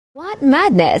What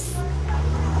madness!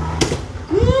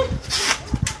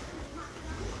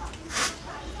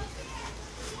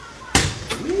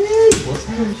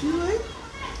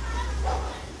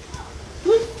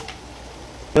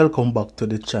 Welcome back to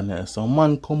the channel. So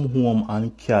man come home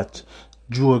and catch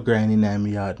Joe grind in my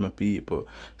yard, my people.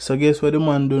 So guess what the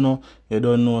man do now? You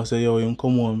don't know, say yo him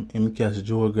come home, him catch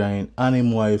Joe grind and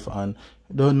him wife, and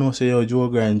don't know, say yo Joe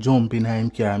grind jump in him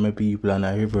car, my people, and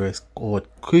a reverse out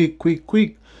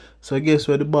quick. So guess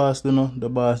what the boss do now? The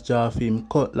boss draw him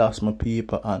cutlass, my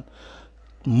people,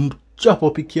 and chop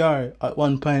up the car. At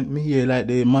one point me hear like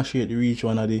they machete reach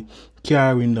one of the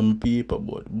car window, my people,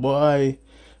 but boy,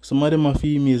 some of them are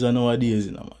females are nowadays,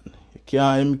 you know,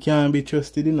 man. You can't be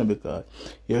trusted, you know, because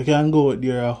you can go out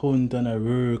there and hunt and a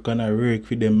work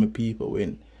for them, my people,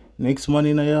 when next man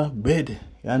in your bed,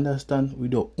 you understand,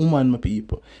 with a woman, my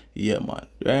people. Yeah, man.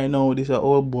 Right now, this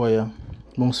old boy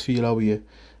must feel away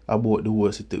about the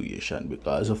whole situation,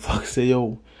 because the fact say,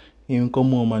 yo, him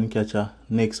come home and catch a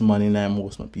next man in the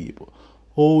house, my people.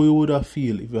 How you would have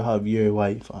feel if you have your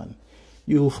wife and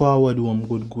you forward home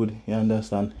good, you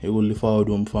understand? You will forward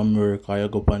home from work, or you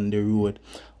go on the road,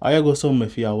 or you go somewhere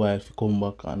for your wife to come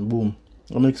back and boom,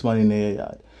 the next man in the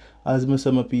yard. As me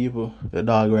say, my people, the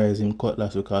dog rise him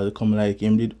cutlass because it come like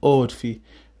him did out for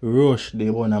rush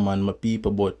the one man, my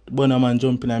people, but one man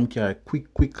jump in him car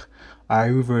quick, I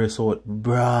reverse out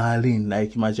brawling,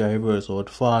 like imagine reverse out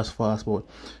fast, but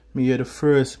me hear the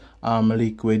first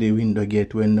leak where the window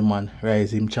get when the man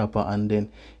rise him chopper, and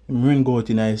then him ring out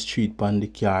in the street pan the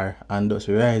car and just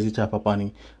rise the chopper pan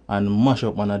him and mash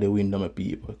up one of the window, my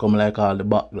people. Come like all the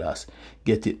back glass.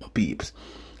 Get it, my peeps.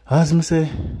 As me say,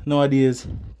 nowadays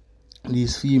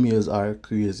these females are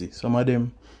crazy. Some of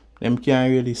them can't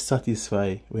really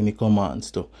satisfy when it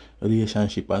comes to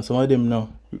relationship, and some of them now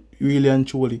really and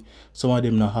truly, some of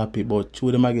them not happy, but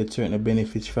two them I get certain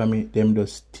benefits from it. Them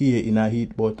just stay in a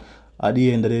heat, but at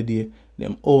the end of the day,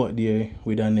 them out there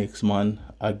with the next man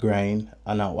a grind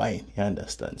and a wine, you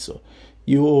understand? So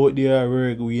you out there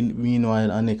work,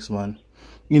 meanwhile a next man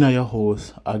in your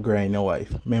house a grind your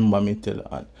wife. Remember me tell you,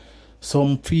 and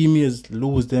some females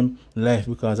lose them life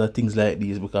because of things like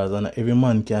these, because not every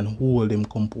man can hold them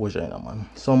composure, you know, man.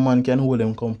 Some man can hold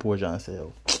them composure and say,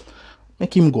 oh,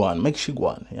 make him go on, make she go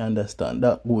on, you understand?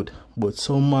 That good. But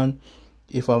some man,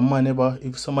 if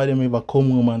some of them ever come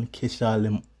home and catch all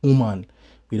them woman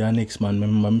with the next man,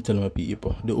 remember me tell my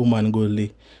people, the woman go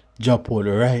lay drop all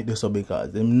right there, so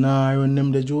because them not run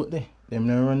them the joke there. Them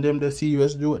not run them the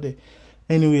serious joke there.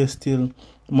 Anyway, still,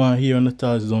 man, here on the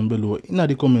thoughts down below in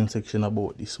the comment section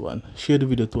about this one. Share the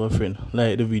video to a friend,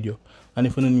 like the video, and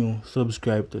if you're new,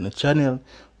 subscribe to the channel.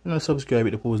 Subscribe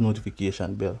with the post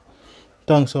notification bell.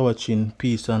 Thanks for watching.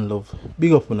 Peace and love.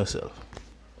 Big up on yourself.